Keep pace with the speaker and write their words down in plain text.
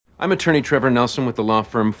I'm attorney Trevor Nelson with the law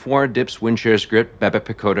firm Four Dips Windshares Grit Babbitt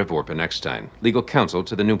Pacoda Vorpin Eckstein, legal counsel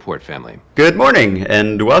to the Newport family. Good morning,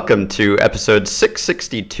 and welcome to episode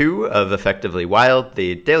 662 of Effectively Wild,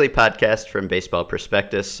 the daily podcast from Baseball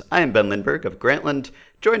Prospectus. I am Ben Lindbergh of Grantland,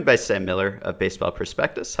 joined by Sam Miller of Baseball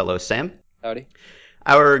Prospectus. Hello, Sam. Howdy.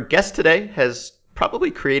 Our guest today has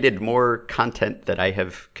probably created more content that I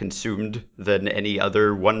have consumed than any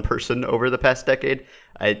other one person over the past decade.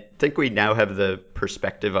 I think we now have the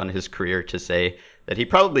perspective on his career to say that he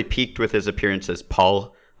probably peaked with his appearance as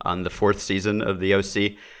Paul on the fourth season of the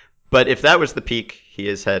OC. But if that was the peak, he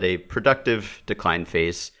has had a productive decline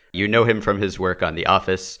phase. You know him from his work on The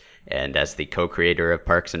Office and as the co-creator of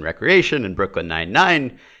Parks and Recreation and Brooklyn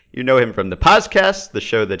Nine-Nine. You know him from the Podcast, the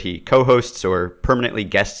show that he co-hosts or permanently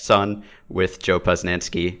guests on with Joe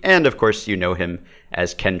Posnanski. And of course, you know him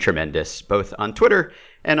as Ken Tremendous, both on Twitter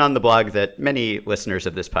and on the blog that many listeners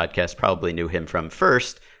of this podcast probably knew him from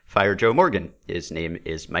first, Fire Joe Morgan. His name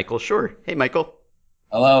is Michael Schur. Hey, Michael.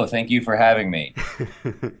 Hello, thank you for having me.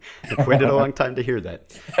 I've waited a long time to hear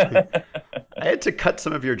that. I had to cut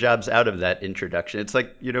some of your jobs out of that introduction. It's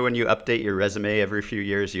like, you know, when you update your resume every few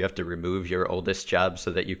years, you have to remove your oldest job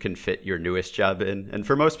so that you can fit your newest job in. And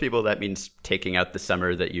for most people, that means taking out the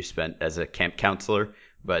summer that you spent as a camp counselor.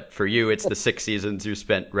 But for you, it's the 6 seasons you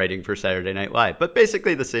spent writing for Saturday Night Live. But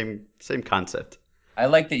basically the same concept. I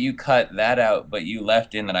like that you cut that out, but you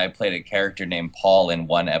left in that I played a character named Paul in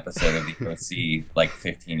one episode of the OC like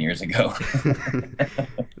 15 years ago.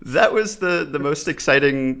 That was the most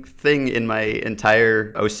exciting thing in my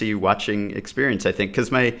entire OC watching experience, I think,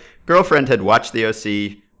 because my girlfriend had watched the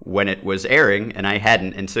OC when it was airing, and I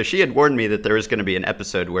hadn't. And so she had warned me that there was going to be an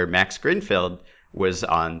episode where Max Greenfield was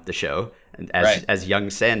on the show as young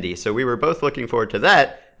Sandy. So we were both looking forward to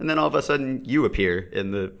that. And then all of a sudden, you appear in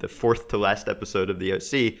the fourth to last episode of the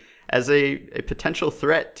OC as a potential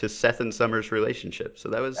threat to Seth and Summer's relationship. So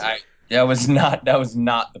that was... That was not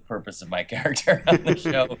the purpose of my character on the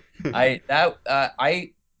show. I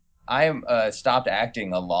stopped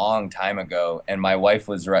acting a long time ago, and my wife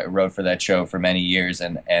wrote for that show for many years,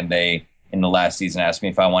 and they in the last season asked me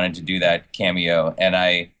if I wanted to do that cameo, and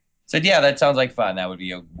I said, yeah, that sounds like fun. That would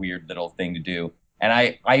be a weird little thing to do,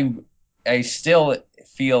 and I still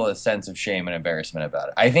feel a sense of shame and embarrassment about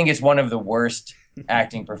it. I think it's one of the worst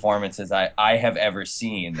acting performances I have ever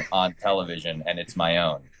seen on television, and it's my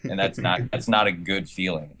own. And that's not a good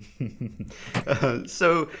feeling.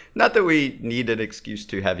 So, not that we need an excuse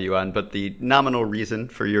to have you on, but the nominal reason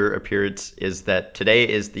for your appearance is that today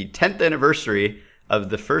is the 10th anniversary of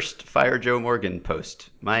the first Fire Joe Morgan post.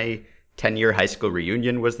 My 10-year high school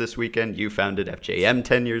reunion was this weekend. You founded FJM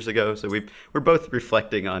 10 years ago, so we're both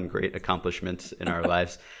reflecting on great accomplishments in our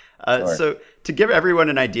lives. Sure. So to give everyone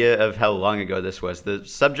an idea of how long ago this was, the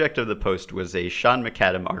subject of the post was a Sean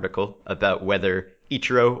McAdam article about whether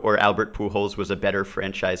Ichiro or Albert Pujols was a better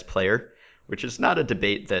franchise player, which is not a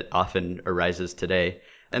debate that often arises today.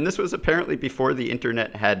 And this was apparently before the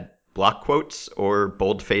internet had block quotes or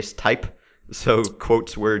bold-faced type. So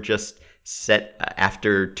quotes were just set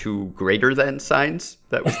after two greater than signs.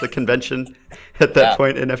 That was the convention at that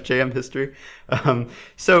point in FJM history.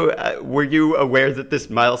 So were you aware that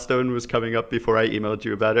this milestone was coming up before I emailed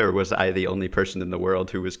you about it, or was I the only person in the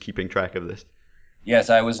world who was keeping track of this?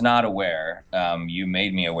 Yes, I was not aware. You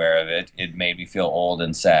made me aware of it. It made me feel old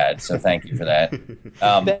and sad. So thank you for that.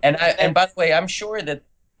 And by the way, I'm sure that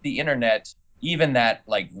the internet, even that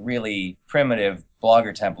like really primitive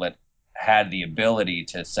blogger template, had the ability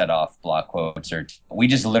to set off block quotes, or we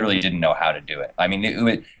just literally didn't know how to do it. I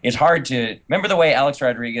mean, it's hard to remember the way Alex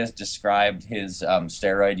Rodriguez described his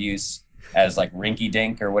steroid use as like rinky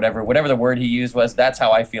dink or whatever the word he used was. That's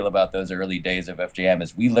how I feel about those early days of FJM,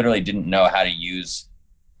 is we literally didn't know how to use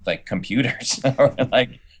like computers or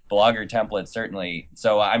like blogger templates, certainly.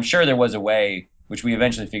 So I'm sure there was a way, which we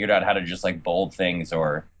eventually figured out how to just like bold things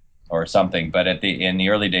or something. But in the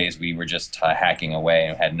early days, we were just hacking away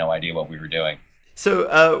and had no idea what we were doing.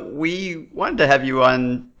 So we wanted to have you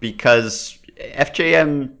on because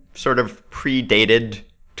FJM sort of predated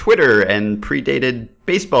Twitter and predated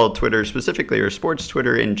baseball Twitter specifically, or sports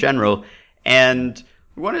Twitter in general. And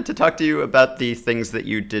we wanted to talk to you about the things that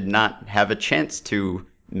you did not have a chance to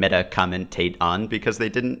meta commentate on because they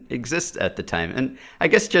didn't exist at the time. And I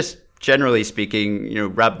guess just generally speaking, you know,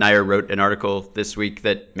 Rob Nair wrote an article this week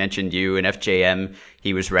that mentioned you in FJM.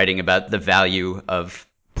 He was writing about the value of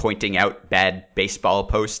pointing out bad baseball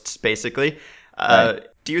posts, basically. Right.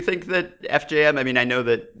 Do you think that FJM, I mean, I know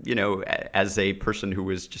that, you know, as a person who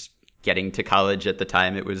was just getting to college at the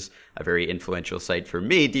time, it was a very influential site for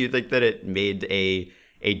me. Do you think that it made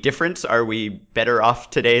a difference? Are we better off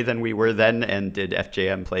today than we were then? And did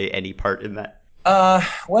FJM play any part in that?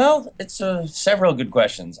 Well, it's several good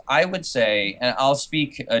questions. I would say, and I'll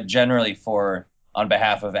speak generally on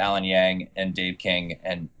behalf of Alan Yang and Dave King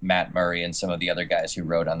and Matt Murray and some of the other guys who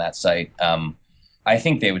wrote on that site. I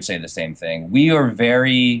think they would say the same thing. We are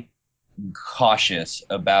very cautious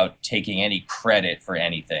about taking any credit for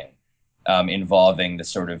anything involving the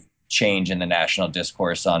sort of change in the national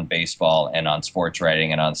discourse on baseball and on sports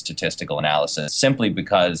writing and on statistical analysis, simply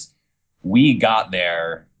because we got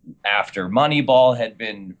there after Moneyball had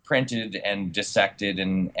been printed and dissected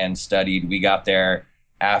and studied. We got there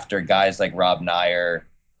after guys like Rob Neyer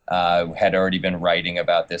had already been writing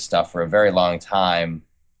about this stuff for a very long time.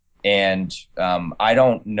 And I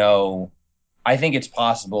don't know. I think it's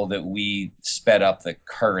possible that we sped up the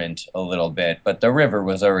current a little bit, but the river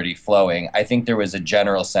was already flowing. I think there was a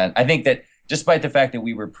general sense. I think that despite the fact that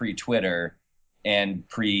we were pre-Twitter and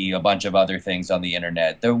pre a bunch of other things on the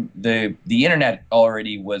internet, the internet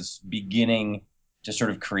already was beginning to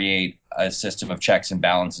sort of create a system of checks and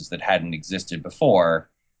balances that hadn't existed before.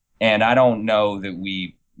 And I don't know that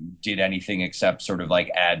we did anything except sort of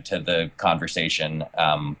like add to the conversation.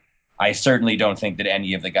 I certainly don't think that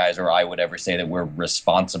any of the guys or I would ever say that we're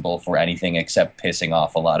responsible for anything except pissing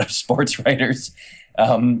off a lot of sports writers.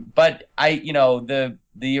 But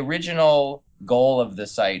the original goal of the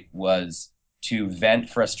site was to vent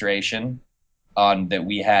frustration on that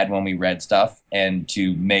we had when we read stuff and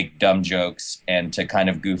to make dumb jokes and to kind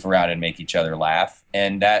of goof around and make each other laugh.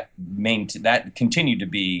 And that continued to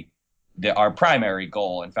be our primary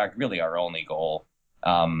goal. In fact, really our only goal.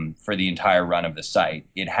 For the entire run of the site.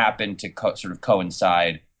 It happened to sort of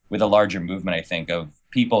coincide with a larger movement, I think, of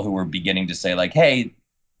people who were beginning to say, like, hey,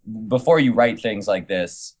 before you write things like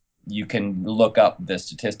this, you can look up the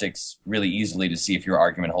statistics really easily to see if your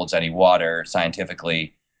argument holds any water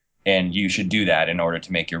scientifically, and you should do that in order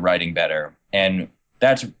to make your writing better. And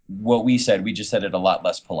that's what we said. We just said it a lot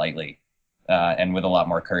less politely and with a lot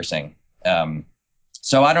more cursing.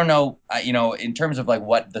 So I don't know, in terms of like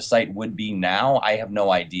what the site would be now, I have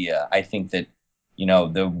no idea. I think that,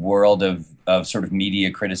 the world of sort of media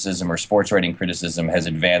criticism or sports writing criticism has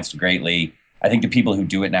advanced greatly. I think the people who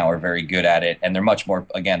do it now are very good at it. And they're much more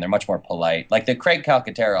polite. Like the Craig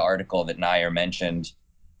Calcaterra article that Nair mentioned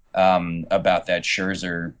about that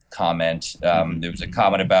Scherzer comment. There was a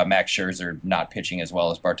comment about Max Scherzer not pitching as well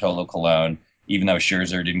as Bartolo Colon, even though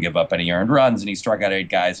Scherzer didn't give up any earned runs and he struck out 8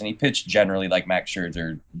 guys and he pitched generally like Max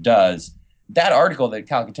Scherzer does. That article that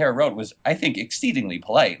Calcaterra wrote was, I think, exceedingly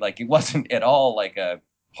polite. Like, it wasn't at all like a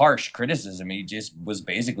harsh criticism. He just was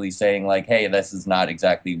basically saying like, hey, this is not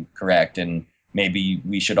exactly correct. And maybe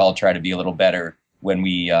we should all try to be a little better when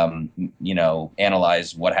we,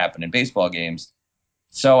 analyze what happened in baseball games.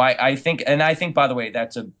 So I think, by the way,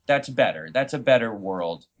 that's a better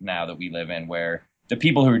world now that we live in, where the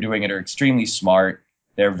people who are doing it are extremely smart.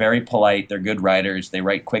 They're very polite. They're good writers. They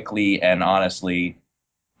write quickly and honestly.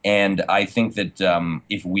 And I think that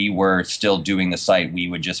if we were still doing the site, we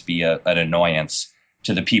would just be an annoyance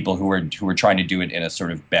to the people who are trying to do it in a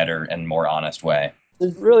sort of better and more honest way.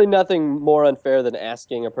 There's really nothing more unfair than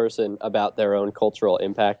asking a person about their own cultural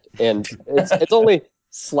impact. And it's only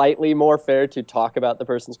slightly more fair to talk about the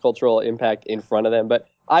person's cultural impact in front of them. But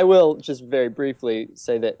I will just very briefly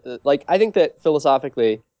say that, I think that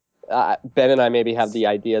philosophically, Ben and I maybe have the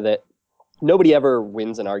idea that nobody ever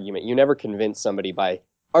wins an argument. You never convince somebody by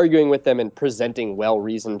arguing with them and presenting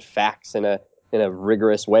well-reasoned facts in a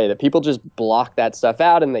rigorous way. That people just block that stuff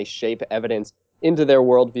out and they shape evidence into their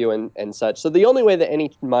worldview and such. So the only way that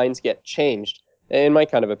any minds get changed, in my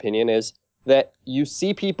kind of opinion, is that you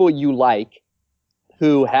see people you like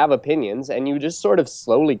who have opinions and you just sort of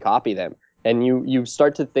slowly copy them. And you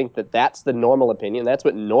start to think that that's the normal opinion. That's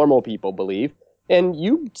what normal people believe. And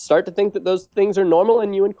you start to think that those things are normal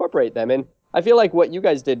and you incorporate them. And I feel like what you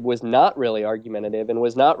guys did was not really argumentative and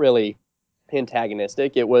was not really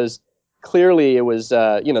antagonistic. It was clearly,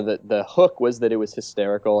 the hook was that it was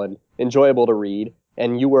hysterical and enjoyable to read.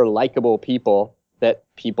 And you were likable people that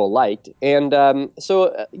people liked. And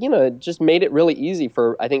it just made it really easy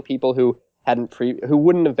for, I think, people who who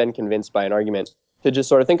wouldn't have been convinced by an argument to just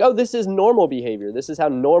sort of think, oh, this is normal behavior. This is how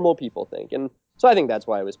normal people think. And so I think that's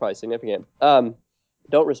why it was probably significant.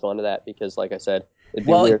 Don't respond to that because, like I said, it'd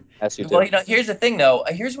be weird. Here's the thing, though.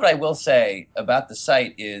 Here's what I will say about the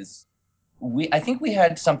site is I think we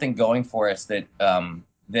had something going for us that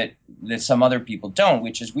some other people don't,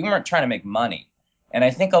 which is we weren't trying to make money. And I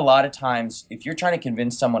think a lot of times if you're trying to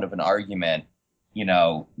convince someone of an argument,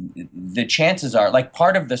 the chances are, like,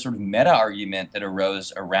 part of the sort of meta argument that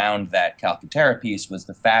arose around that Calcaterra piece was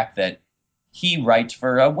the fact that he writes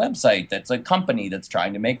for a website that's a company that's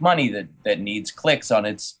trying to make money that needs clicks on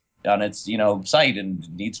its site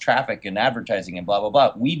and needs traffic and advertising and blah blah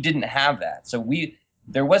blah. We didn't have that. So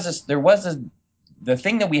the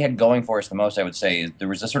thing that we had going for us the most, I would say, is there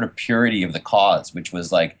was a sort of purity of the cause, which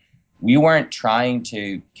was like we weren't trying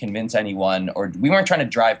to convince anyone, or we weren't trying to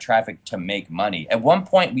drive traffic to make money. At one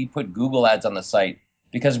point, we put Google ads on the site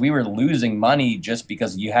because we were losing money just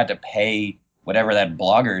because you had to pay whatever that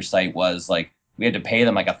blogger site was. Like we had to pay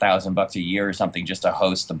them like $1,000 a year or something just to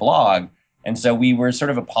host the blog. And so we were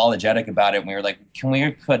sort of apologetic about it. And we were like, can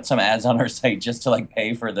we put some ads on our site just to like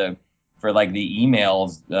pay for the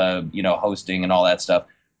emails, hosting and all that stuff.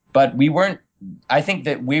 But I think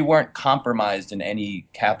that we weren't compromised in any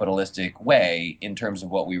capitalistic way in terms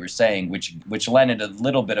of what we were saying, which lended a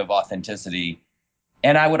little bit of authenticity.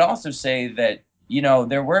 And I would also say that,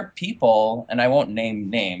 there were people, and I won't name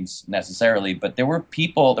names necessarily, but there were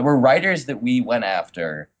writers that we went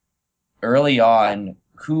after early on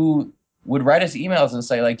who would write us emails and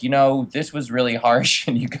say like, this was really harsh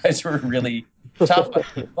and you guys were really tough on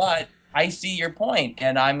me, but I see your point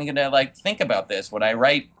and I'm going to like think about this when I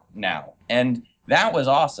write now. And that was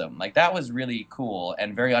awesome. Like that was really cool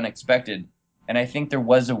and very unexpected. And I think there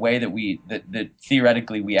was a way that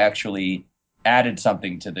theoretically we actually added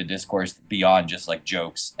something to the discourse beyond just like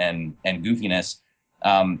jokes and goofiness.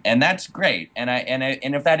 And that's great. And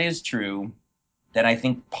if that is true, then I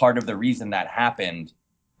think part of the reason that happened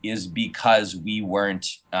is because we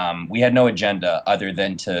had no agenda other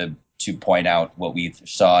than to point out what we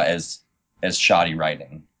saw as shoddy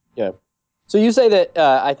writing. Yeah. So you say that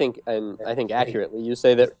I think accurately, you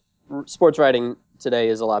say that sports writing today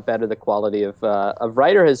is a lot better. The quality of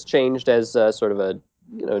writer has changed as sort of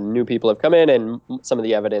new people have come in, and some of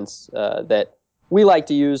the evidence that we like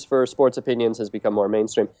to use for sports opinions has become more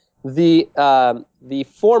mainstream. The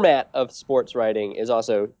format of sports writing is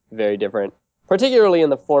also very different, particularly in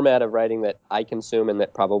the format of writing that I consume and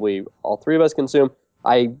that probably all three of us consume.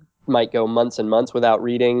 I might go months and months without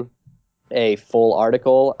reading a full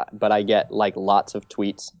article, but I get like lots of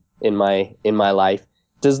tweets in my life.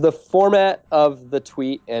 Does the format of the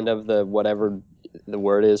tweet and of the whatever the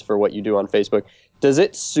word is for what you do on Facebook, does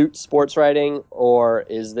it suit sports writing, or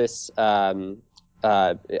is this I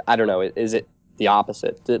don't know, is it the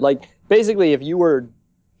opposite? Like basically if you were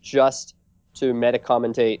just to meta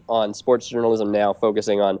commentate on sports journalism now,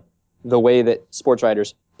 focusing on the way that sports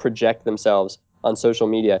writers project themselves on social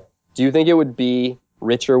media, do you think it would be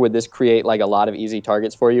richer? Would this create like a lot of easy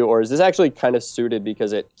targets for you, or is this actually kind of suited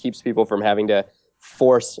because it keeps people from having to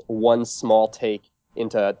force one small take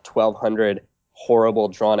into 1,200 horrible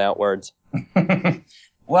drawn out words?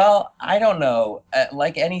 Well, I don't know.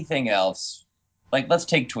 Like anything else, like let's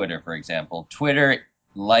take Twitter for example. Twitter,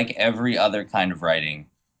 like every other kind of writing,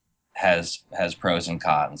 has pros and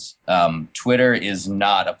cons. Twitter is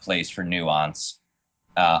not a place for nuance.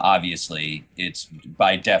 Obviously, it's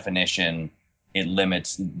by definition, it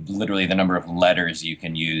limits literally the number of letters you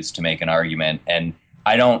can use to make an argument. And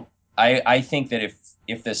I think that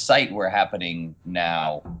if the site were happening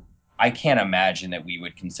now, I can't imagine that we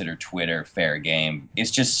would consider Twitter fair game.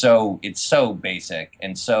 It's so basic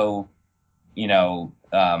and so, so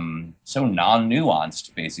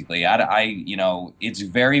non-nuanced, basically. It's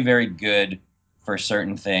very, very good for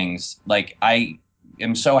certain things. Like I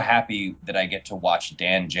am so happy that I get to watch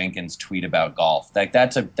Dan Jenkins tweet about golf. Like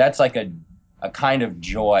that's like a kind of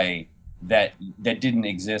joy that didn't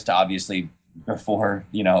exist obviously before,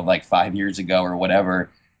 like 5 years ago or whatever.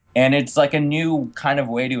 And it's like a new kind of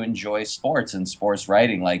way to enjoy sports and sports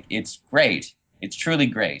writing. Like it's great. It's truly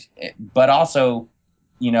great. But also,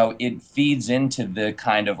 it feeds into the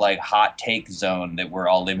kind of like hot take zone that we're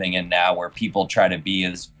all living in now, where people try to be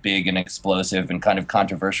as big and explosive and kind of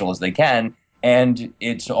controversial as they can. And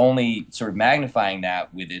it's only sort of magnifying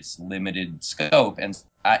that with its limited scope. And,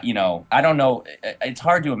 I don't know. It's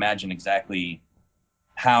hard to imagine exactly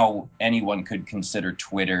how anyone could consider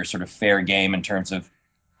Twitter sort of fair game in terms of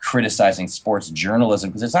criticizing sports journalism,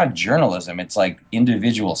 because it's not journalism. It's like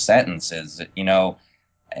individual sentences,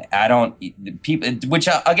 I don't people, which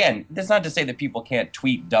again, that's not to say that people can't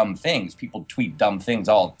tweet dumb things. People tweet dumb things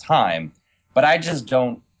all the time, but I just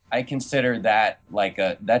don't. I consider that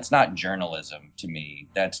that's not journalism to me.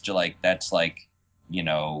 That's like,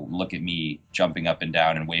 look at me jumping up and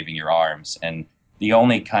down and waving your arms. And the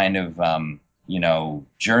only kind of,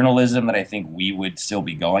 journalism that I think we would still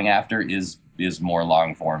be going after is more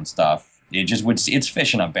long form stuff. It's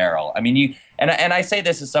fish in a barrel. I mean, and I say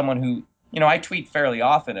this as someone who, I tweet fairly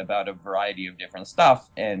often about a variety of different stuff,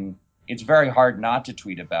 and it's very hard not to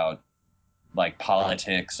tweet about like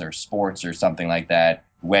politics or sports or something like that.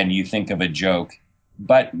 when you think of a joke,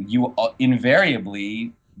 but you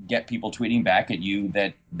invariably get people tweeting back at you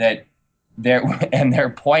that their and their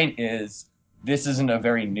point is this isn't a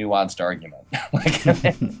very nuanced argument. Like,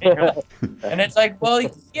 and it's like, well,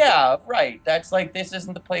 yeah, right. That's like, this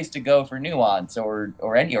isn't the place to go for nuance or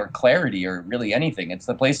clarity or really anything. It's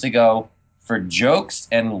the place to go for jokes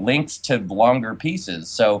and links to longer pieces.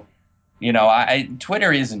 So,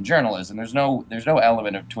 Twitter isn't journalism. There's no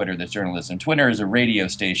element of Twitter that's journalism. Twitter is a radio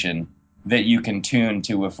station that you can tune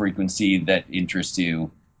to a frequency that interests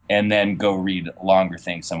you and then go read longer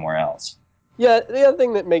things somewhere else. Yeah, the other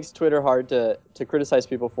thing that makes Twitter hard to criticize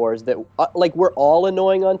people for is that, like, we're all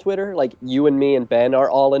annoying on Twitter. Like, you and me and Ben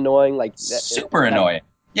are all annoying. Like, super annoying.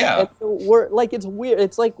 Yeah. And so we're, like, it's weird.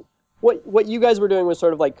 It's like what you guys were doing was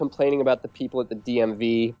sort of like complaining about the people at the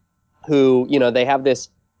DMV who, they have this,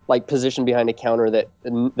 like, position behind a counter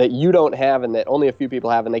that you don't have and that only a few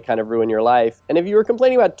people have, and they kind of ruin your life. And if you were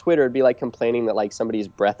complaining about Twitter, it'd be like complaining that, like, somebody's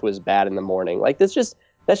breath was bad in the morning. Like, that's just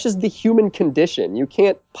the human condition. You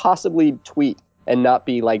can't possibly tweet and not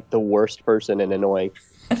be, like, the worst person and annoying.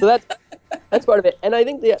 So that's part of it. And I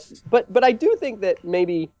think but I do think that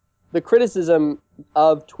maybe the criticism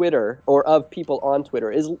of Twitter or of people on Twitter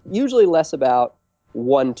is usually less about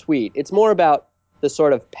one tweet. It's more about the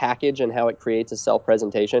sort of package and how it creates a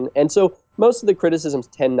self-presentation. And so most of the criticisms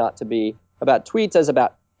tend not to be about tweets as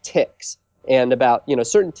about tics and about,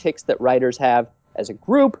 certain tics that writers have as a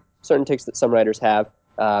group, certain tics that some writers have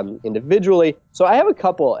individually. So I have a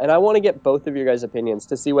couple, and I want to get both of your guys' opinions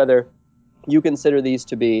to see whether you consider these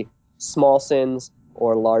to be small sins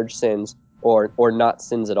or large sins or not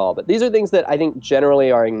sins at all. But these are things that I think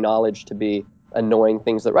generally are acknowledged to be annoying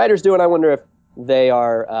things that writers do, and I wonder if they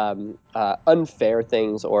are unfair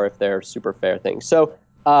things or if they're super fair things. So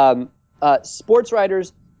sports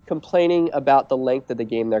writers complaining about the length of the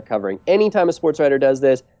game they're covering. Anytime a sports writer does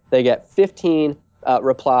this, they get 15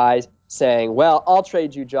 replies saying, well, I'll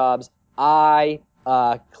trade you jobs. I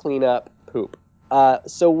clean up poop.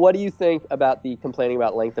 So what do you think about the complaining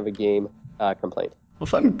about length of a game complaint? Well,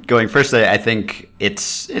 if I'm going first, I think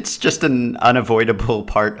it's just an unavoidable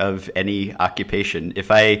part of any occupation. If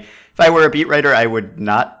I were a beat writer, I would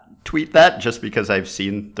not tweet that just because I've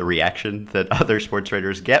seen the reaction that other sports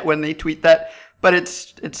writers get when they tweet that. But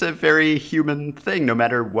it's a very human thing, no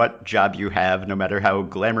matter what job you have, no matter how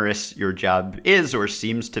glamorous your job is or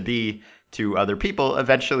seems to be to other people,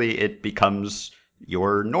 eventually it becomes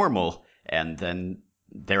your normal. And then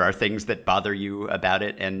there are things that bother you about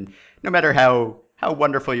it. And no matter how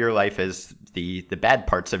wonderful your life is, the bad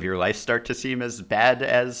parts of your life start to seem as bad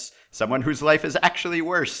as someone whose life is actually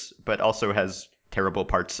worse, but also has terrible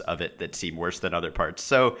parts of it that seem worse than other parts.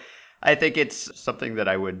 So I think it's something that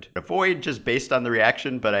I would avoid just based on the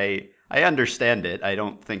reaction, but I understand it. I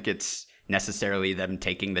don't think it's necessarily them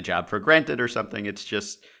taking the job for granted or something. It's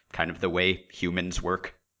just kind of the way humans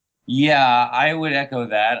work. Yeah, I would echo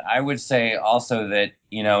that. I would say also that,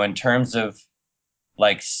 in terms of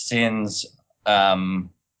like sins, in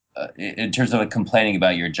terms of like complaining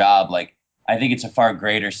about your job, like, I think it's a far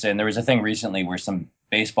greater sin. There was a thing recently where some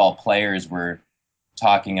baseball players were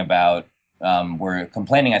talking about, were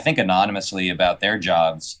complaining, I think anonymously, about their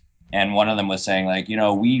jobs. And one of them was saying, like,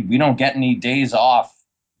 we don't get any days off.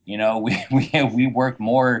 We work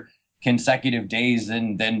more consecutive days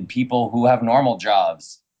than people who have normal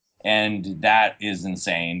jobs. And that is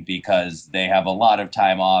insane because they have a lot of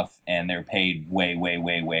time off and they're paid way, way,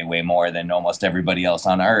 way, way, way more than almost everybody else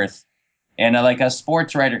on earth. And like a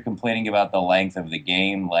sports writer complaining about the length of the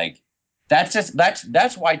game, like,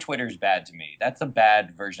 that's why Twitter's bad to me. That's a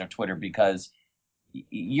bad version of Twitter because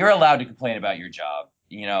you're allowed to complain about your job,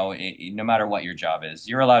 no matter what your job is.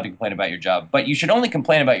 You're allowed to complain about your job, but you should only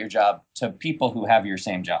complain about your job to people who have your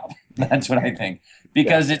same job. That's what I think.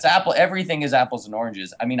 Because it's everything is apples and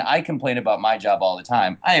oranges. I mean, I complain about my job all the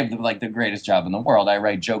time. I have the greatest job in the world. I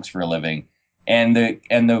write jokes for a living. And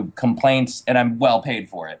the complaints, and I'm well paid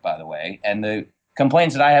for it, by the way. And the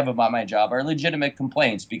complaints that I have about my job are legitimate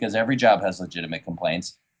complaints because every job has legitimate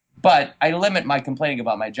complaints. But I limit my complaining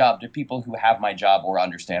about my job to people who have my job or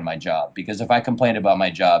understand my job. Because if I complained about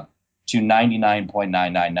my job to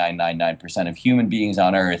 99.99999% of human beings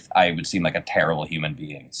on Earth, I would seem like a terrible human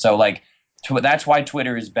being. So, like, that's why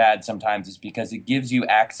Twitter is bad sometimes, is because it gives you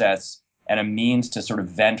access and a means to sort of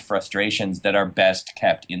vent frustrations that are best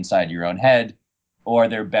kept inside your own head, or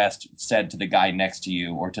they're best said to the guy next to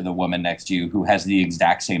you or to the woman next to you who has the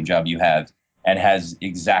exact same job you have and has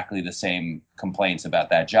exactly the same complaints about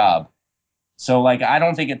that job. So, like, I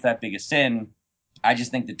don't think it's that big a sin. I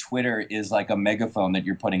just think that Twitter is like a megaphone that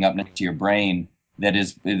you're putting up next to your brain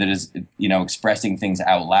expressing things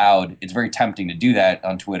out loud, it's very tempting to do that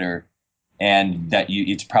on Twitter, and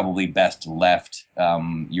it's probably best left.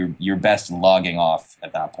 You're best logging off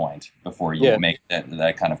at that point before you make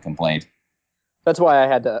that kind of complaint. That's why I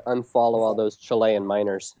had to unfollow all those Chilean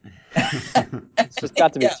miners. It's just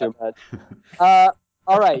got to be too much.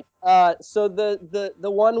 All right. So the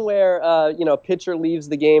one where a pitcher leaves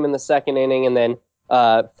the game in the second inning, and then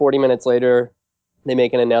 40 minutes later they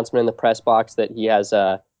make an announcement in the press box that he has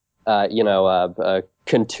a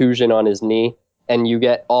contusion on his knee, and you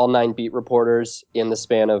get all 9 beat reporters in the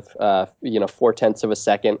span of 0.4 of a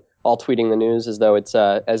second all tweeting the news as though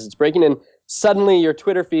it's breaking in. Suddenly your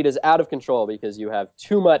Twitter feed is out of control because you have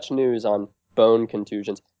too much news on bone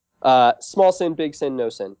contusions. Small sin, big sin, no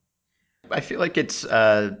sin. I feel like it's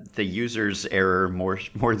the user's error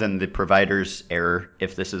more than the provider's error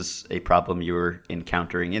if this is a problem you're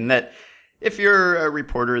encountering. In that, if you're a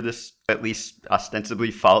reporter, this at least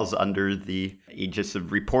ostensibly falls under the aegis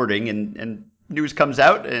of reporting, and news comes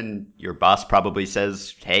out and your boss probably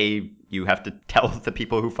says, hey, you have to tell the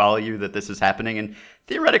people who follow you that this is happening. And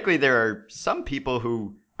theoretically, there are some people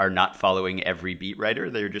who are not following every beat writer.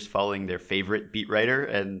 They're just following their favorite beat writer,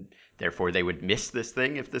 and therefore they would miss this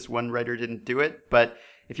thing if this one writer didn't do it. But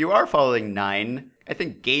if you are following 9, I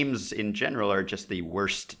think games in general are just the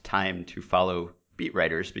worst time to follow beat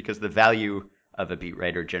writers, because the value of a beat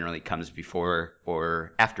writer generally comes before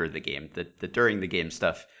or after the game. The during the game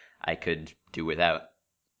stuff I could do without.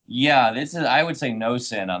 Yeah, I would say no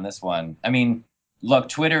sin on this one. I mean, look,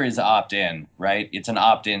 Twitter is opt-in, right? It's an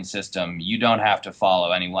opt-in system. You don't have to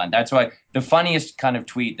follow anyone. That's why the funniest kind of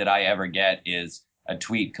tweet that I ever get is a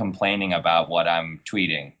tweet complaining about what I'm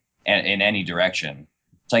tweeting in any direction.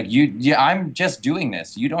 It's like, I'm just doing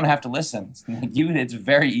this. You don't have to listen. It's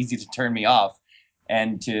very easy to turn me off,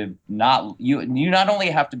 and you not only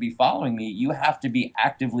have to be following me, you have to be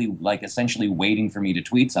actively, like, essentially waiting for me to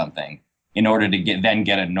tweet something in order to get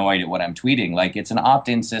annoyed at what I'm tweeting. Like, it's an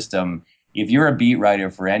opt-in system. If you're a beat writer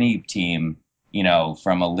for any team,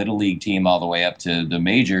 from a little league team all the way up to the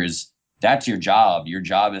majors, that's your job. Your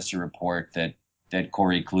job is to report that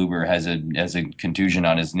Corey Kluber has a contusion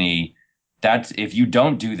on his knee. If you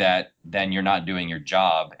don't do that, then you're not doing your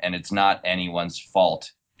job, and it's not anyone's fault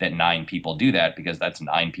that 9 people do that, because that's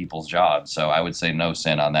 9 people's job. So I would say no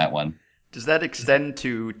sin on that one. Does that extend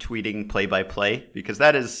to tweeting play-by-play? Because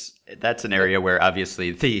that's an area where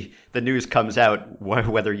obviously the news comes out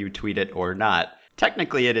whether you tweet it or not.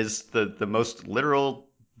 Technically, it is the most literal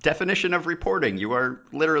definition of reporting. You are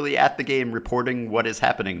literally at the game reporting what is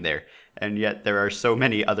happening there. And yet there are so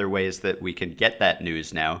many other ways that we can get that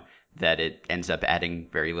news now that it ends up adding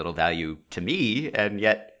very little value to me, and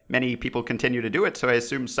yet many people continue to do it, so I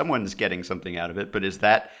assume someone's getting something out of it. But is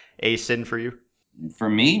that a sin for you? For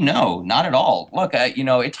me, no, not at all. Look,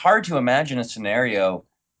 it's hard to imagine a scenario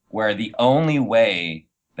where the only way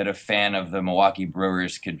that a fan of the Milwaukee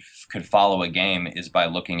Brewers could follow a game is by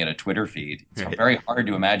looking at a Twitter feed. It's very hard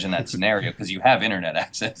to imagine that scenario because you have internet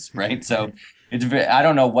access, right? So I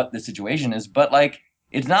don't know what the situation is, but like,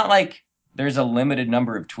 it's not like there's a limited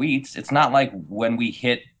number of tweets. It's not like when we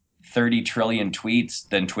hit 30 trillion tweets,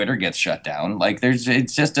 then Twitter gets shut down. Like,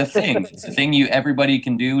 it's just a thing. It's a thing everybody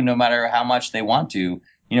can do no matter how much they want to.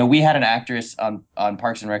 We had an actress on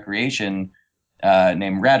Parks and Recreation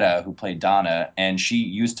named Retta who played Donna, and she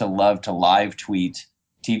used to love to live tweet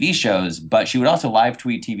TV shows, but she would also live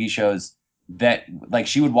tweet TV shows that, like,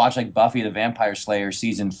 she would watch like Buffy the Vampire Slayer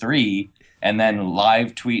season 3 and then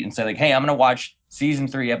live tweet and say like, hey, I'm going to watch season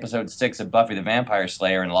 3 episode 6 of Buffy the Vampire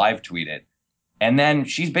Slayer, and live tweet it. And then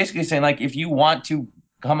she's basically saying, like, if you want to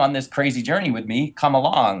come on this crazy journey with me, come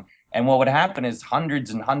along. And what would happen is hundreds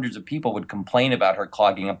and hundreds of people would complain about her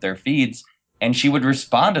clogging up their feeds. And she would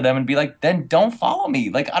respond to them and be like, then don't follow me.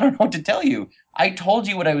 Like, I don't know what to tell you. I told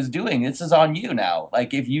you what I was doing. This is on you now.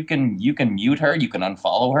 Like, if you can mute her, you can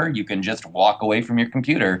unfollow her, you can just walk away from your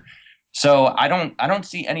computer. So I don't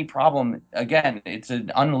see any problem. Again, it's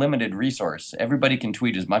an unlimited resource. Everybody can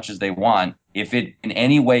tweet as much as they want. If it in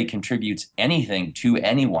any way contributes anything to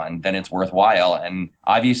anyone, then it's worthwhile. And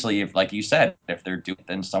obviously, if, like you said, if they're doing it,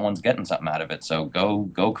 then someone's getting something out of it. So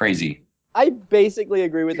go crazy. I basically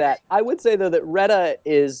agree with that. I would say, though, that Retta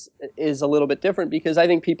is a little bit different, because I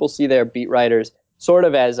think people see their beat writers sort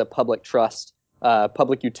of as a public trust,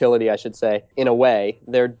 public utility, I should say, in a way.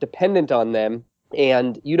 They're dependent on them,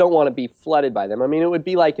 and you don't want to be flooded by them. I mean, it would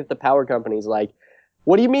be like if the power company's like,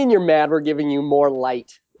 what do you mean you're mad we're giving you more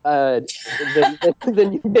light than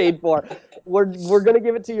you paid for? We're going to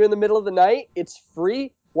give it to you in the middle of the night. It's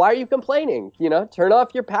free. Why are you complaining? Turn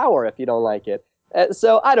off your power if you don't like it.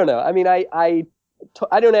 So I don't know. I mean, I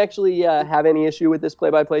I don't actually have any issue with this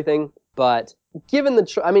play-by-play thing, but given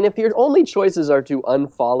if your only choices are to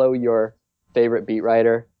unfollow your favorite beat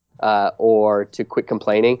writer or to quit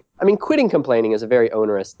complaining, quitting complaining is a very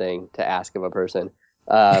onerous thing to ask of a person.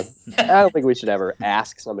 I don't think we should ever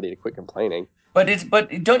ask somebody to quit complaining. But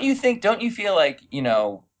don't you feel like,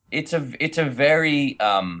 it's a very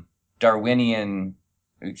Darwinian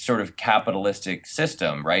sort of capitalistic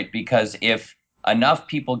system, right? Because if enough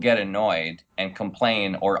people get annoyed and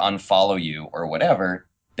complain or unfollow you or whatever,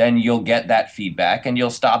 then you'll get that feedback and you'll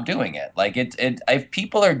stop doing it. Like if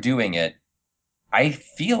people are doing it, I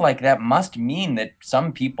feel like that must mean that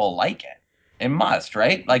some people like it. It must,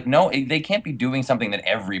 right? Like, no, they can't be doing something that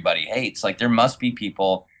everybody hates. Like, there must be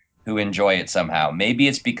people who enjoy it somehow. Maybe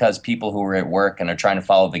it's because people who are at work and are trying to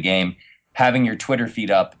follow the game, having your Twitter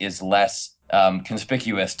feed up is less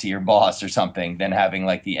conspicuous to your boss or something than having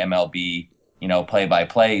like the MLB,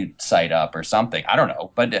 play-by-play site up or something. I don't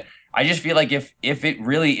know, but I just feel like if it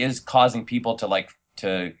really is causing people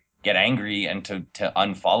to get angry and to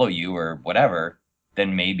unfollow you or whatever,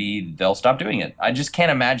 then maybe they'll stop doing it. I just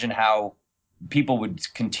can't imagine how people would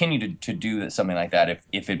continue to do something like that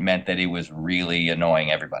if it meant that it was really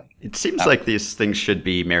annoying everybody. It seems like these things should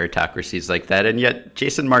be meritocracies like that, and yet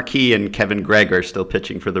Jason Markey and Kevin Gregg are still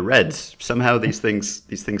pitching for the Reds. Somehow these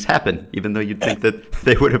things happen, even though you'd think that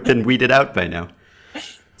they would have been weeded out by now.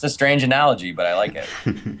 It's a strange analogy, but I like it.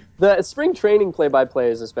 The spring training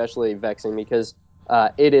play-by-play is especially vexing because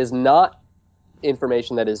it is not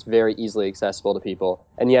information that is very easily accessible to people,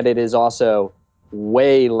 and yet it is also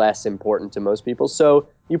way less important to most people. So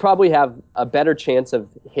you probably have a better chance of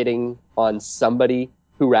hitting on somebody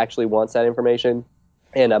who actually wants that information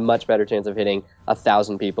and a much better chance of hitting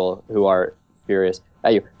 1,000 people who are furious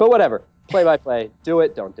at you. But whatever, play-by-play, do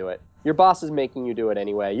it, don't do it. Your boss is making you do it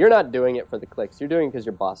anyway. You're not doing it for the clicks. You're doing it because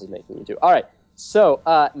your boss is making you do it. All right, so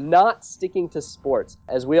not sticking to sports.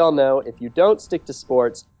 As we all know, if you don't stick to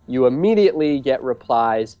sports, you immediately get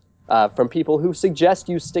replies from people who suggest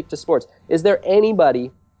you stick to sports. Is there anybody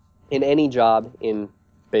in any job in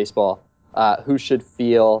baseball who should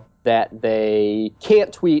feel that they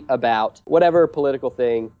can't tweet about whatever political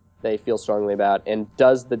thing they feel strongly about? And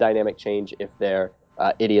does the dynamic change if they're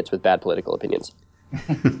idiots with bad political opinions?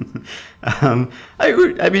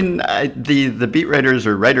 The beat writers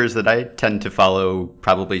or writers that I tend to follow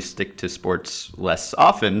probably stick to sports less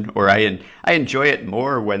often, or I enjoy it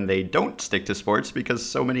more when they don't stick to sports because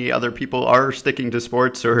so many other people are sticking to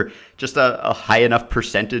sports, or just a high enough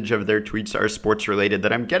percentage of their tweets are sports related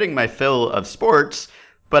that I'm getting my fill of sports,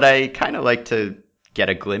 but I kind of like to get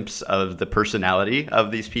a glimpse of the personality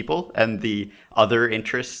of these people and the other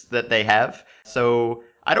interests that they have. So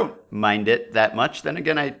I don't mind it that much. Then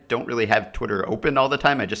again, I don't really have Twitter open all the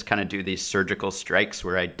time. I just kind of do these surgical strikes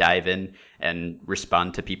where I dive in and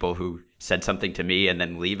respond to people who said something to me and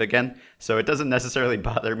then leave again. So it doesn't necessarily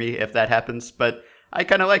bother me if that happens, but I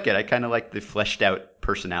kind of like it. I kind of like the fleshed out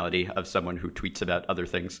personality of someone who tweets about other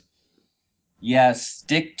things. Yeah,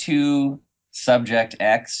 stick to subject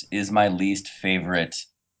X is my least favorite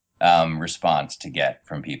response to get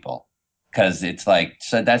from people. Because it's like,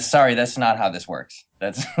 so that's not how this works.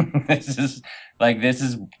 That's this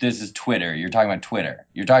is Twitter. You're talking about Twitter.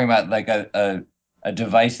 You're talking about like a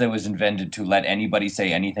device that was invented to let anybody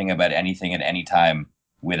say anything about anything at any time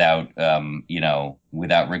without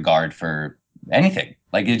without regard for anything.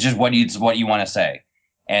 Like it's just what you want to say.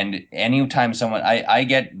 And anytime someone I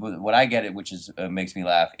get what I get it, which is makes me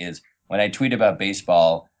laugh, is when I tweet about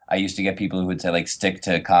baseball, I used to get people who would say like stick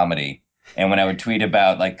to comedy. And when I would tweet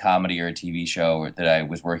about like comedy or a TV show that I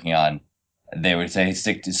was working on, they would say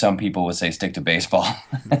some people would say stick to baseball.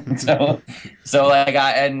 so like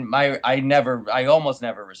I almost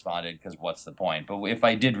never responded because what's the point? But if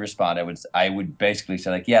I did respond, I would basically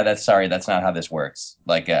say like, yeah, that's not how this works.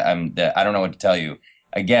 Like I don't know what to tell you.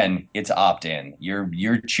 Again, it's opt-in.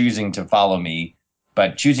 You're choosing to follow me,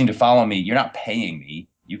 but choosing to follow me, you're not paying me.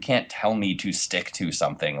 You can't tell me to stick to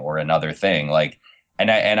something or another thing. Like, and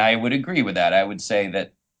I would agree with that. I would say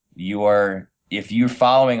that if you're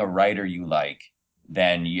following a writer you like,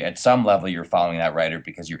 then at some level you're following that writer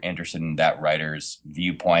because you're interested in that writer's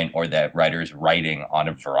viewpoint or that writer's writing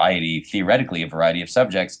on theoretically a variety of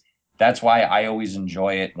subjects. That's why I always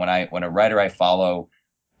enjoy it when a writer I follow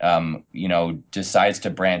decides to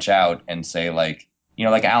branch out and say like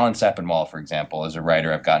Alan Sepinwall, for example, is a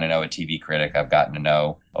writer I've gotten to know, a TV critic I've gotten to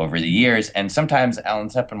know over the years. And sometimes Alan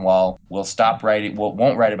Sepinwall will stop writing,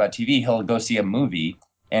 won't write about TV. He'll go see a movie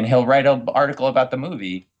and he'll write an article about the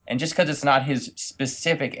movie. And just because it's not his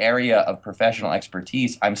specific area of professional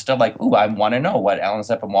expertise, I'm still like, ooh, I want to know what Alan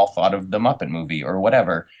Sepinwall thought of the Muppet movie or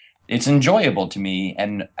whatever. it's enjoyable to me,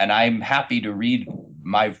 and I'm happy to read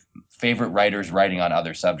my favorite writers writing on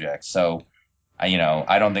other subjects. So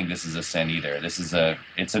I don't think this is a sin either.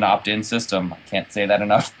 It's an opt-in system. I can't say that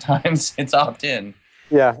enough times. It's opt-in.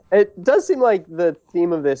 Yeah, it does seem like the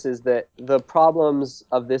theme of this is that the problems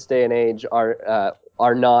of this day and age are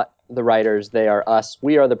not the writers; they are us.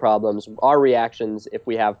 We are the problems. Our reactions, if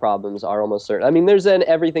we have problems, are almost certain. I mean, there's an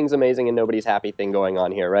everything's amazing and nobody's happy thing going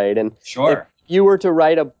on here, right? And Sure. if you were to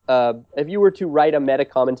write a meta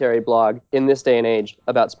commentary blog in this day and age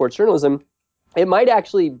about sports journalism, it might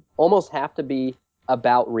actually almost have to be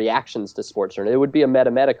about reactions to sports journalism. It would be a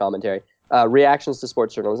meta commentary, reactions to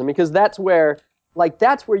sports journalism, because that's where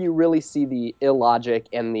you really see the illogic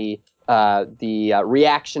and the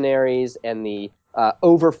reactionaries and the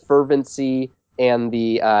over fervency and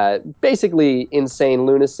the basically insane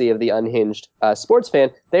lunacy of the unhinged sports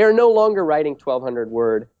fan. They are no longer writing 1,200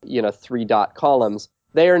 word, 3-dot columns.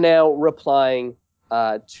 They are now replying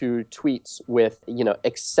to tweets with,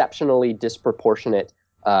 exceptionally disproportionate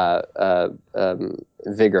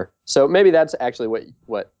vigor. So maybe that's actually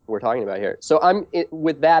what we're talking about here. So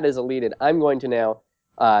with that as a lead-in, I'm going to now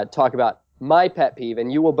talk about my pet peeve,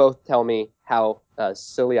 and you will both tell me how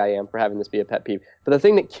silly I am for having this be a pet peeve. But the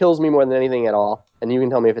thing that kills me more than anything at all, and you can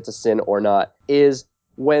tell me if it's a sin or not, is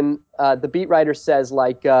when the beat writer says,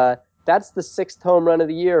 like, that's the 6th home run of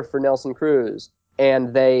the year for Nelson Cruz,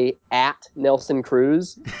 and they at Nelson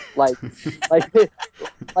Cruz, like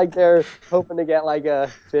like they're hoping to get like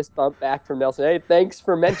a fist bump back from Nelson. Hey, thanks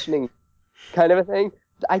for mentioning, kind of a thing.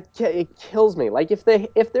 It kills me. Like if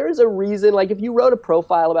there is a reason, like if you wrote a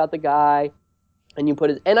profile about the guy and you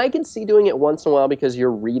put it, and I can see doing it once in a while because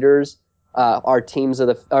your readers are fans of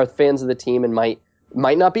the team and might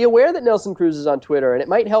not be aware that Nelson Cruz is on Twitter, and it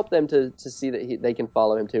might help them to see that they can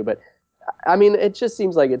follow him too. But I mean, it just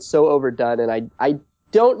seems like it's so overdone, and I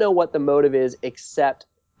don't know what the motive is, except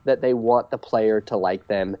that they want the player to like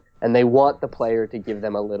them and they want the player to give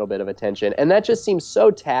them a little bit of attention, and that just seems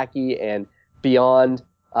so tacky and beyond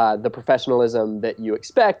the professionalism that you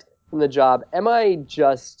expect from the job. Am I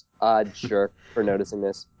just a jerk for noticing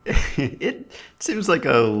this? It seems like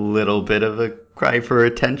a little bit of a cry for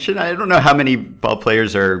attention. I don't know how many ball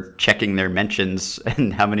players are checking their mentions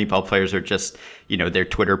and how many ball players are just, their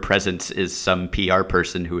Twitter presence is some PR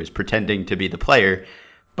person who is pretending to be the player.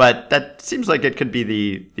 But that seems like it could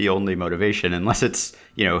be the only motivation, unless it's,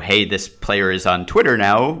 hey, this player is on Twitter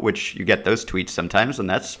now, which you get those tweets sometimes, and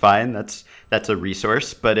that's fine. That's a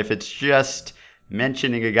resource. But if it's just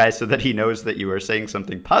mentioning a guy so that he knows that you are saying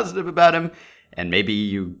something positive about him, and maybe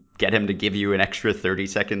you get him to give you an extra 30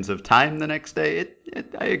 seconds of time the next day,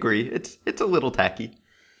 I agree. It's a little tacky.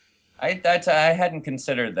 I hadn't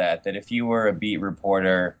considered that if you were a beat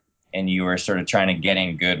reporter and you were sort of trying to get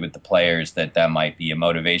in good with the players, that might be a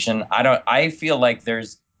motivation. I feel like there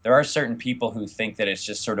are certain people who think that it's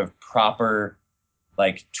just sort of proper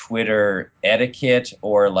like Twitter etiquette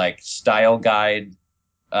or like style guide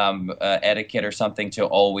etiquette or something to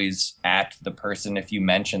always at the person if you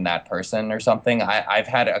mention that person or something. I've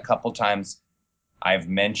had a couple times I've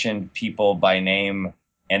mentioned people by name,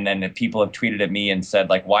 and then people have tweeted at me and said,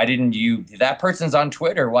 like, why didn't you, that person's on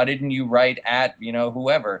Twitter, why didn't you write at,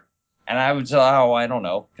 whoever? And I was, I don't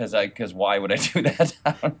know, because why would I do that?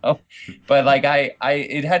 I don't know. But like,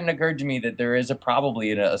 it hadn't occurred to me that there is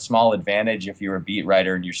probably a small advantage if you're a beat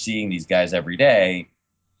writer and you're seeing these guys every day,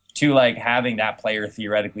 to like having that player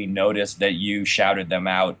theoretically notice that you shouted them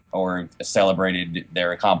out or celebrated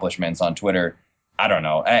their accomplishments on Twitter. I don't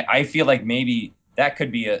know. I feel like maybe that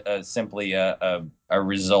could be simply a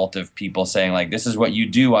result of people saying, like, this is what you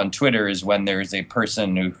do on Twitter, is when there's a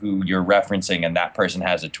person who you're referencing and that person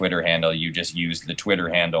has a Twitter handle, you just use the Twitter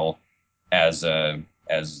handle as in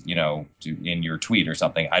your tweet or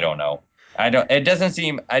something. I don't know. It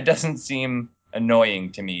doesn't seem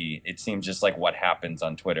annoying to me. It seems just like what happens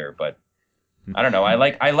on Twitter, but I don't know. I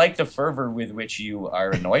like the fervor with which you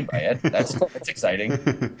are annoyed by it. That's exciting.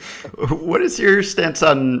 What is your stance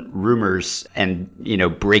on rumors and,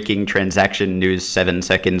 breaking transaction news 7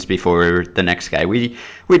 seconds before the next guy? We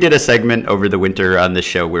did a segment over the winter on the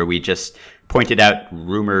show where we just pointed out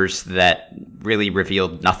rumors that really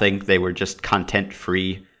revealed nothing. They were just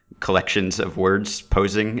content-free collections of words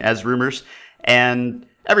posing as rumors. And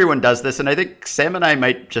everyone does this, and I think Sam and I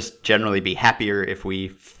might just generally be happier if we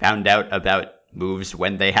found out about moves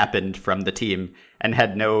when they happened from the team and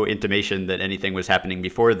had no intimation that anything was happening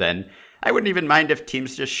before then. I wouldn't even mind if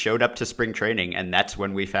teams just showed up to spring training and that's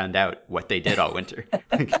when we found out what they did all winter.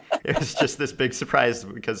 It was just this big surprise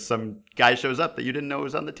because some guy shows up that you didn't know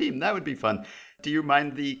was on the team. That would be fun. Do you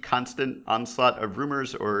mind the constant onslaught of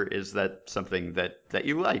rumors, or is that something that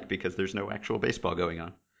you like because there's no actual baseball going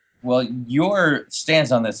on? Well, your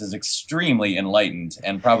stance on this is extremely enlightened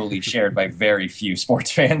and probably shared by very few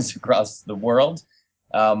sports fans across the world.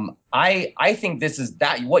 I think this is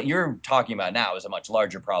that what you're talking about now is a much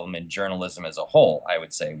larger problem in journalism as a whole, I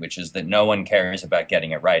would say, which is that no one cares about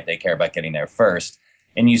getting it right. They care about getting there first.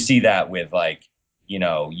 And you see that with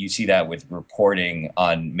you see that with reporting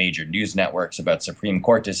on major news networks about Supreme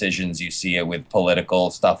Court decisions. You see it with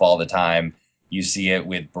political stuff all the time. You see it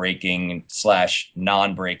with breaking /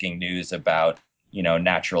 non-breaking news about,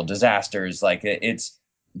 natural disasters. Like it's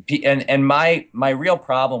and my real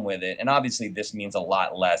problem with it, and obviously this means a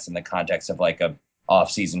lot less in the context of like a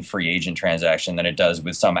off-season free agent transaction than it does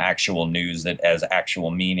with some actual news that has actual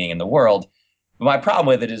meaning in the world. But my problem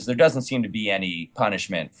with it is there doesn't seem to be any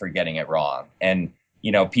punishment for getting it wrong. And,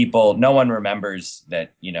 no one remembers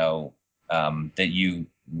that, that you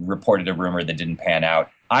reported a rumor that didn't pan out.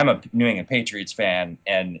 I'm a New England Patriots fan,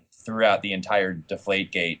 and throughout the entire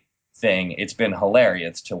Deflategate thing, it's been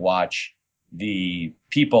hilarious to watch the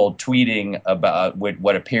people tweeting about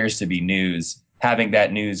what appears to be news, having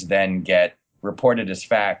that news then get reported as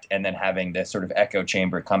fact, and then having this sort of echo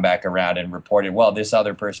chamber come back around and report it. Well, this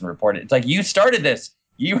other person reported. It's like, you started this.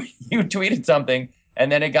 You tweeted something, and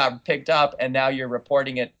then it got picked up, and now you're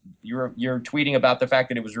reporting it. You're tweeting about the fact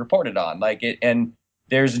that it was reported on. Like it, and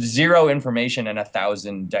there's zero information and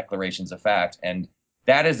 1,000 declarations of fact, and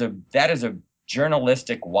that is a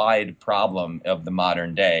journalistic wide problem of the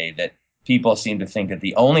modern day, that people seem to think that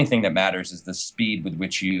the only thing that matters is the speed with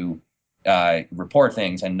which you report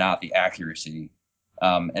things and not the accuracy.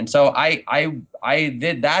 And so I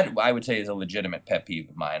did that. I would say is a legitimate pet peeve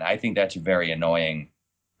of mine. I think that's very annoying.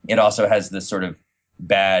 It also has this sort of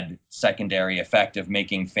bad secondary effect of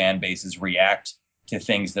making fan bases react to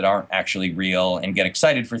things that aren't actually real and get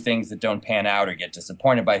excited for things that don't pan out, or get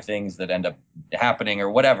disappointed by things that end up happening or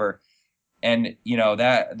whatever. And,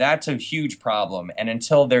 that's a huge problem. And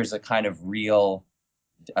until there's a kind of real,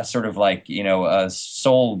 a sort of like, a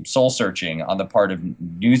soul searching on the part of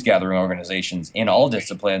news gathering organizations in all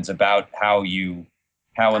disciplines about how in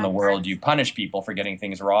the world you punish people for getting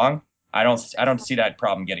things wrong, I don't see that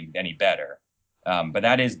problem getting any better. But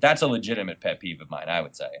that's a legitimate pet peeve of mine, I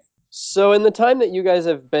would say. So in the time that you guys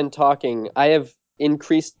have been talking, I have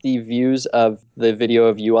increased the views of the video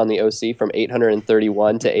of you on the OC from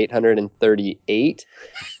 831 to 838.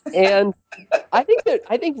 And I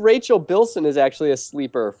think Rachel Bilson is actually a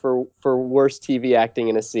sleeper for worst TV acting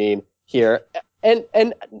in a scene here.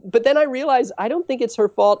 But then I realized I don't think it's her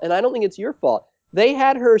fault, and I don't think it's your fault. They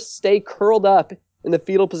had her stay curled up in the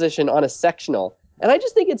fetal position on a sectional. And I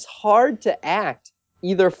just think it's hard to act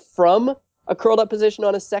either from a curled up position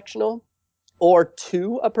on a sectional or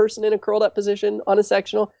to a person in a curled up position on a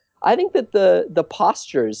sectional. I think that the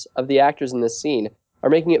postures of the actors in this scene are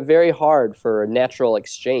making it very hard for a natural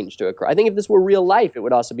exchange to occur. I think if this were real life, it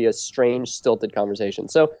would also be a strange, stilted conversation.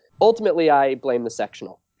 So ultimately, I blame the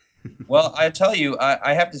sectional. Well, I tell you,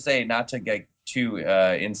 I have to say, not to get too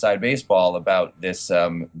inside baseball about this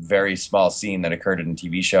very small scene that occurred in a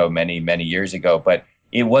TV show many, many years ago, but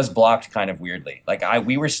it was blocked kind of weirdly. Like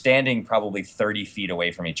we were standing probably 30 feet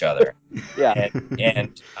away from each other. Yeah.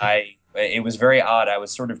 And it was very odd. I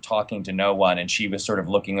was sort of talking to no one, and she was sort of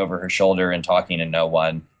looking over her shoulder and talking to no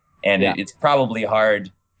one. And Yeah. it's probably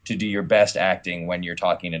hard to do your best acting when you're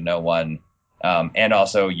talking to no one. And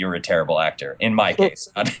also, you're a terrible actor. In my case,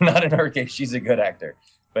 not in her case, she's a good actor.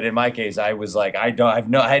 But in my case, I was like,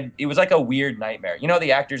 it was like a weird nightmare. You know,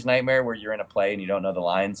 the actor's nightmare where you're in a play and you don't know the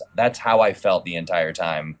lines? That's how I felt the entire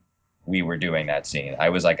time we were doing that scene. I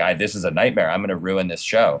was like, this is a nightmare. I'm going to ruin this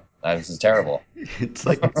show. This is terrible. It's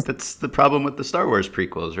like, that's the problem with the Star Wars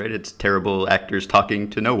prequels, right? It's terrible actors talking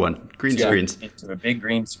to no one. Green screens. Into a big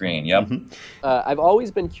green screen. Yep. Mm-hmm. I've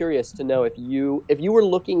always been curious to know if you were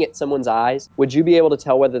looking at someone's eyes, would you be able to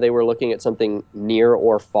tell whether they were looking at something near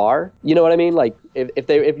or far? You know what I mean? Like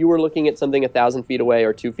if you were looking at something 1,000 feet away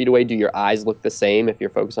or 2 feet away, do your eyes look the same if you're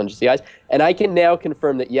focused on just the eyes? And I can now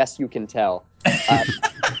confirm that yes, you can tell.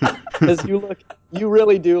 Because you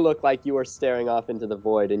really do look like you are staring off into the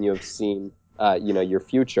void and you have seen, your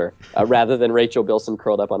future, rather than Rachel Bilson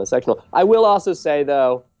curled up on a sectional. I will also say,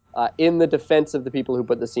 though, in the defense of the people who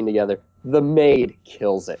put the scene together, the maid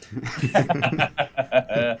kills it.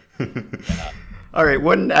 All right,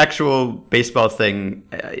 one actual baseball thing.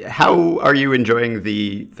 How are you enjoying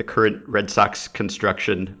the current Red Sox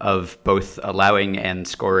construction of both allowing and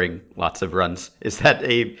scoring lots of runs? Is that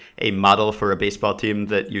a model for a baseball team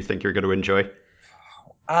that you think you're going to enjoy?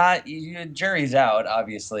 Jury's out.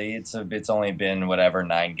 Obviously, it's only been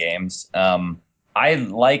 9 games. I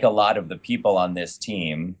like a lot of the people on this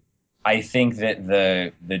team. I think that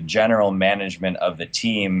the general management of the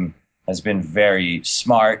team has been very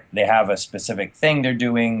smart. They have a specific thing they're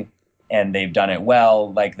doing, and they've done it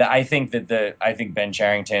well. I think Ben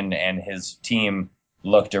Charrington and his team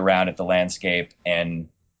looked around at the landscape and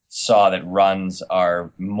saw that runs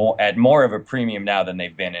are more of a premium now than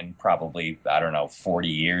they've been in probably, I don't know, 40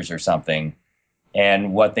 years or something.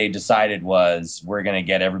 And what they decided was we're going to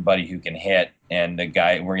get everybody who can hit, and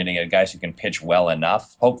we're going to get guys who can pitch well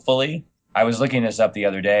enough, hopefully. I was looking this up the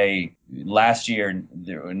other day. Last year,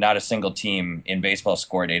 not a single team in baseball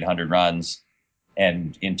scored 800 runs.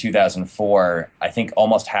 And in 2004, I think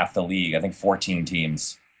almost half the league, I think 14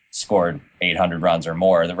 teams scored 800 runs or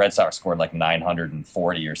more. The Red Sox scored like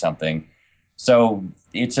 940 or something. So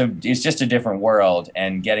it's just a different world,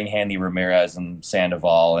 and getting Handy Ramirez and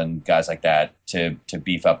Sandoval and guys like that to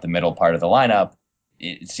beef up the middle part of the lineup,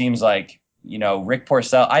 it seems like, Rick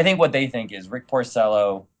Porcello. I think what they think is Rick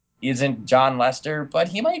Porcello isn't John Lester, but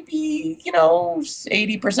he might be,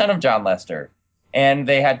 80% of John Lester. And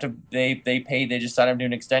they just signed him to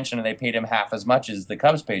an extension, and they paid him half as much as the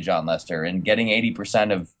Cubs paid John Lester, and getting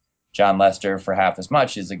 80% of John Lester for half as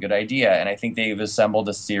much is a good idea. And I think they've assembled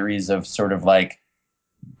a series of sort of like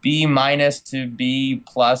B minus to B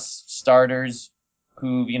plus starters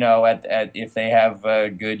who, at if they have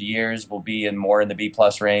good years, will be more in the B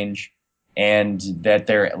plus range, and that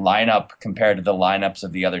their lineup compared to the lineups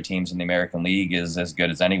of the other teams in the American League is as good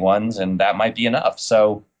as anyone's, and that might be enough.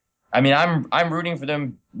 So, I mean, I'm rooting for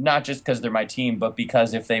them not just because they're my team, but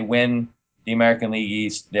because if they win the American League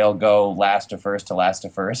East, they'll go last to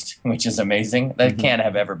first, which is amazing. That can't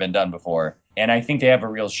have ever been done before. And I think they have a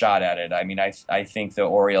real shot at it. I mean, I think the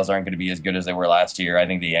Orioles aren't going to be as good as they were last year. I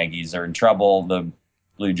think the Yankees are in trouble. The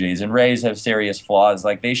Blue Jays and Rays have serious flaws.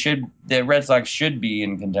 Like the Red Sox should be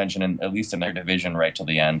in contention, at least in their division, right till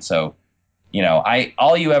the end. So,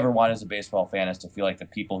 all you ever want as a baseball fan is to feel like the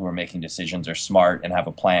people who are making decisions are smart and have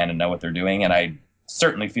a plan and know what they're doing. And I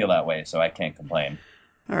certainly feel that way, so I can't complain.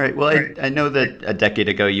 All right. Well, I know that a decade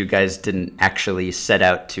ago you guys didn't actually set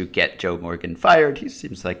out to get Joe Morgan fired. He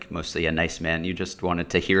seems like mostly a nice man. You just wanted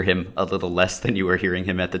to hear him a little less than you were hearing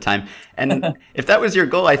him at the time. And if that was your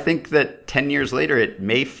goal, I think that 10 years later it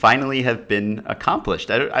may finally have been accomplished.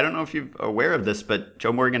 I don't know if you're aware of this, but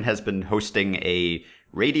Joe Morgan has been hosting a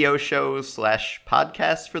radio show /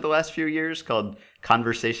 podcast for the last few years called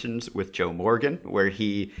Conversations with Joe Morgan, where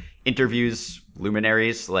he interviews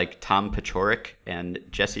luminaries like Tom Paciorek and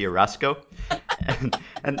Jesse Orosco,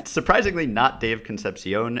 and surprisingly not Dave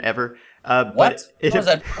Concepcion ever. What? How is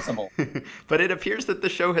that possible? But it appears that the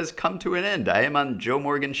show has come to an end. I am on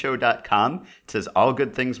joemorganshow.com. It says all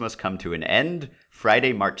good things must come to an end.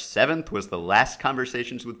 Friday, March 7th was the last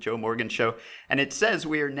Conversations with Joe Morgan show, and it says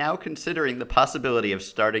we are now considering the possibility of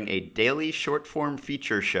starting a daily short-form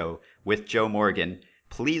feature show with Joe Morgan.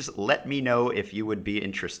 Please let me know if you would be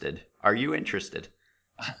interested. Are you interested?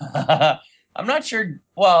 I'm not sure.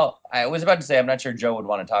 Well, I was about to say I'm not sure Joe would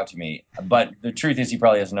want to talk to me, but the truth is he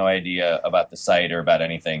probably has no idea about the site or about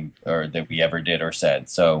anything or that we ever did or said.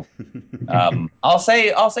 So I'll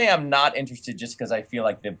say I'm not interested just because I feel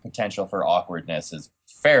like the potential for awkwardness is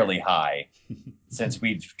fairly high since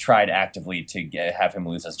we've tried actively to have him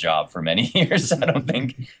lose his job for many years. I don't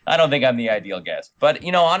think I'm the ideal guest. But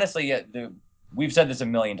honestly, we've said this a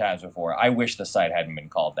million times before. I wish the site hadn't been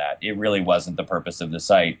called that. It really wasn't the purpose of the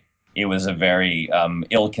site. It was a very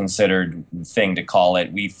ill-considered thing to call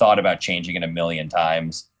it. We thought about changing it a million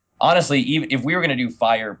times. Honestly, even if we were going to do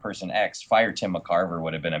Fire Person X, Fire Tim McCarver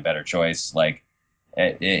would have been a better choice. Like,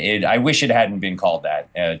 I wish it hadn't been called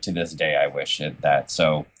that. To this day, I wish that.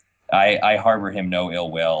 So I harbor him no ill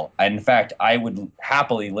will. In fact, I would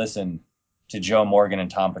happily listen to Joe Morgan and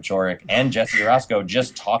Tom Paciorek and Jesse Orosco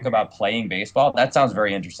just talk about playing baseball. That sounds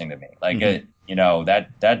very interesting to me. Like,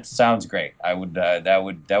 that sounds great. I would, that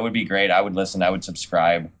would be great. I would listen. I would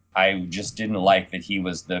subscribe. I just didn't like that he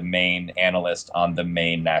was the main analyst on the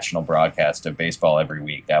main national broadcast of baseball every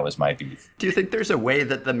week. That was my beef. Do you think there's a way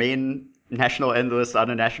that the main national analyst on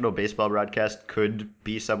a national baseball broadcast could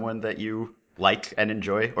be someone that you like and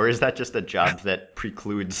enjoy? Or is that just a job that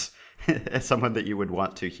precludes as someone that you would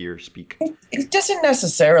want to hear speak? It doesn't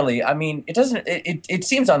necessarily. I mean, it doesn't. It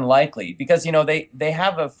seems unlikely because they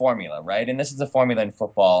have a formula, right? And this is a formula in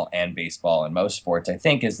football and baseball and most sports. I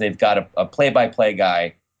think is they've got a play-by-play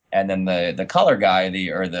guy, and then the color guy,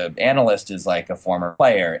 the analyst is like a former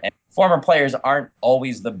player. And former players aren't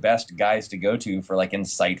always the best guys to go to for like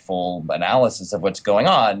insightful analysis of what's going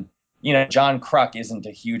on. John Kruk isn't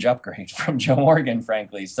a huge upgrade from Joe Morgan,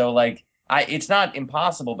 frankly. So like. It's not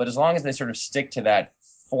impossible, but as long as they sort of stick to that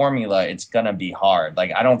formula, it's gonna be hard.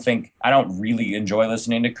 Like I don't really enjoy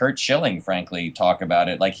listening to Kurt Schilling, frankly, talk about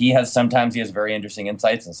it. Like sometimes he has very interesting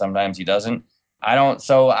insights and sometimes he doesn't.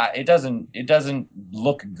 It doesn't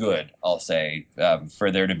look good, I'll say, for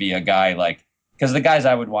there to be a guy like, because the guys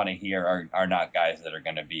I would want to hear are not guys that are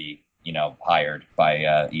going to be, hired by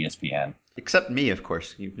ESPN. Except me, of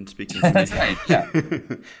course. You've been speaking to me. That's right. Yeah.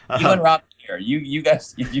 You and Rob here. You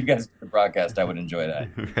guys, if you guys do the broadcast, I would enjoy that.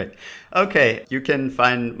 Right. Okay. You can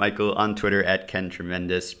find Michael on Twitter at Ken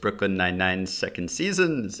Tremendous. Brooklyn Nine-Nine's second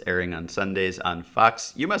season is airing on Sundays on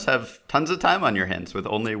Fox. You must have tons of time on your hands with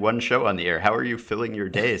only one show on the air. How are you filling your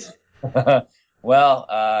days? Well,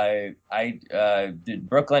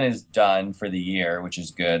 Brooklyn is done for the year, which is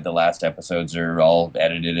good. The last episodes are all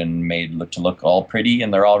edited and made look all pretty,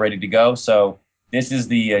 and they're all ready to go. So this is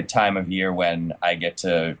the time of year when I get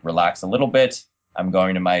to relax a little bit. I'm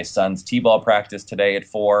going to my son's t-ball practice today at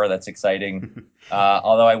 4. That's exciting.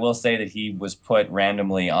 Although I will say that he was put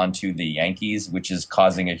randomly onto the Yankees, which is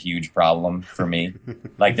causing a huge problem for me.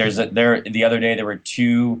 Like the other day there were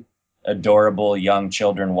 2 adorable young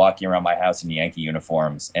children walking around my house in Yankee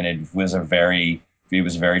uniforms, and it was very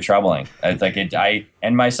troubling.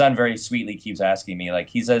 And my son very sweetly keeps asking me, like,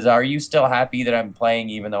 he says, "Are you still happy that I'm playing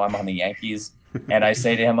even though I'm on the Yankees?" And I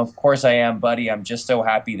say to him, "Of course I am, buddy. I'm just so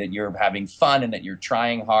happy that you're having fun and that you're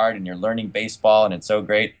trying hard and you're learning baseball and it's so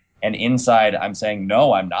great." And inside I'm saying,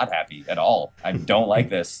 "No, I'm not happy at all. I don't like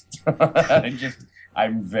this."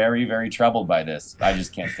 I'm very, very troubled by this. I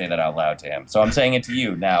just can't say that out loud to him. So I'm saying it to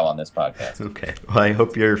you now on this podcast. Okay. Well, I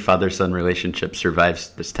hope your father-son relationship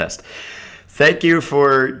survives this test. Thank you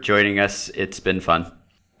for joining us. It's been fun.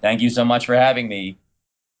 Thank you so much for having me.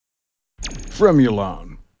 From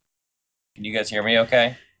Milan. Can you guys hear me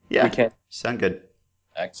okay? Yeah. We can. Sound good.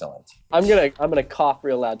 Excellent. I'm gonna cough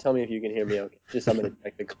real loud. Tell me if you can hear me okay. I'm gonna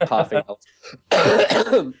check the coughing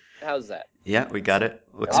out. How's that? Yeah, we got it.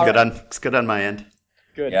 Looks All good right. looks good on my end.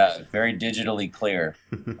 Good. Yeah, very digitally clear.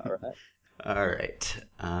 All right. All right.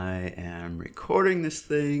 I am recording this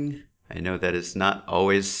thing. I know that is not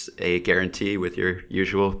always a guarantee with your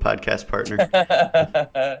usual podcast partner.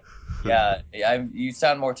 Yeah, you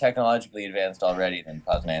sound more technologically advanced already than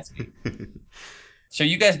Poznansky. So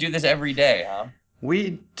you guys do this every day, huh?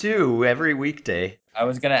 We do every weekday. I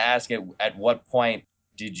was going to ask at what point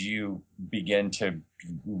did you begin to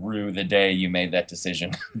rue the day you made that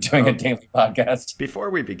decision doing a daily podcast? Before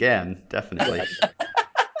we began, definitely.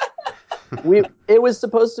 It was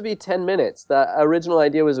supposed to be 10 minutes. The original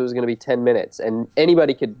idea was it was going to be 10 minutes, and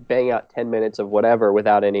anybody could bang out 10 minutes of whatever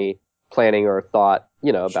without any planning or thought,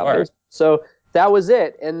 about Sure. it. So that was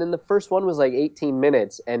it. And then the first one was like 18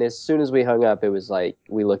 minutes, and as soon as we hung up, it was like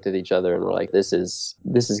we looked at each other and we're like, this is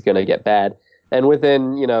going to get bad. And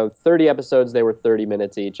within 30 episodes, they were 30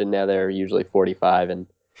 minutes each, and now they're usually 45, and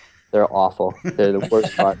they're awful. They're the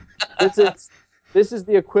worst part. This is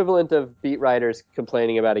the equivalent of beat writers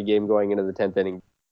complaining about a game going into the 10th inning.